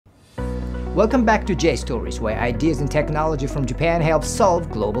Welcome back to JStories, where ideas and technology from Japan help solve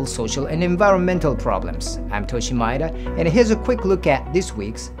global social and environmental problems. I'm Toshi Maeda, and here's a quick look at this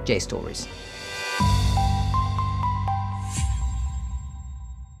week's JStories.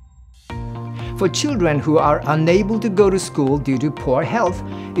 For children who are unable to go to school due to poor health,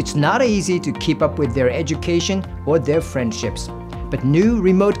 it's not easy to keep up with their education or their friendships. But new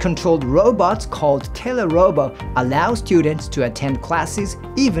remote-controlled robots called Telerobo allow students to attend classes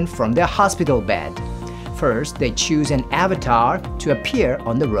even from their hospital bed. First, they choose an avatar to appear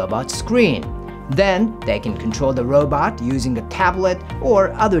on the robot's screen. Then, they can control the robot using a tablet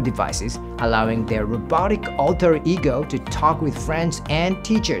or other devices, allowing their robotic alter ego to talk with friends and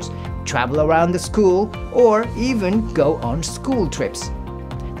teachers, travel around the school, or even go on school trips.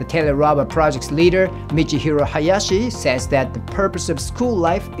 The Telerobo project's leader, Michihiro Hayashi, says that the purpose of school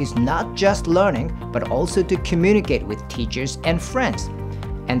life is not just learning, but also to communicate with teachers and friends.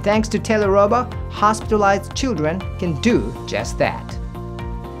 And thanks to Telerobo, hospitalized children can do just that.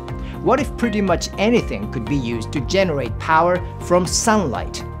 What if pretty much anything could be used to generate power from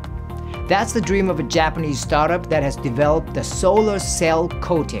sunlight? That's the dream of a Japanese startup that has developed the solar cell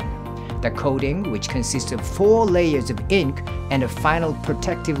coating. The coating, which consists of 4 layers of ink and a final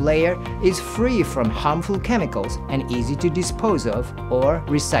protective layer, is free from harmful chemicals and easy to dispose of or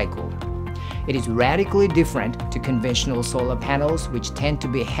recycle. It is radically different to conventional solar panels, which tend to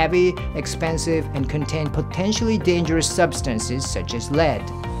be heavy, expensive, and contain potentially dangerous substances such as lead.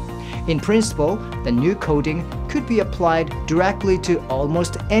 In principle, the new coating could be applied directly to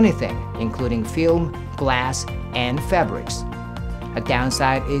almost anything, including film, glass, and fabrics. A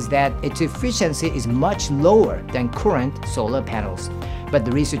downside is that its efficiency is much lower than current solar panels. But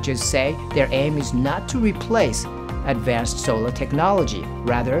the researchers say their aim is not to replace advanced solar technology.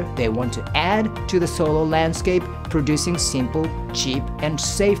 Rather, they want to add to the solar landscape, producing simple, cheap, and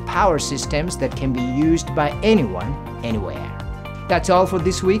safe power systems that can be used by anyone, anywhere. That's all for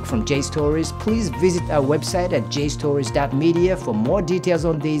this week from JStories. Please visit our website at jstories.media for more details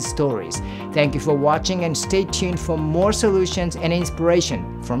on these stories. Thank you for watching and stay tuned for more solutions and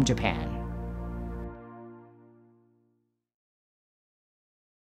inspiration from Japan.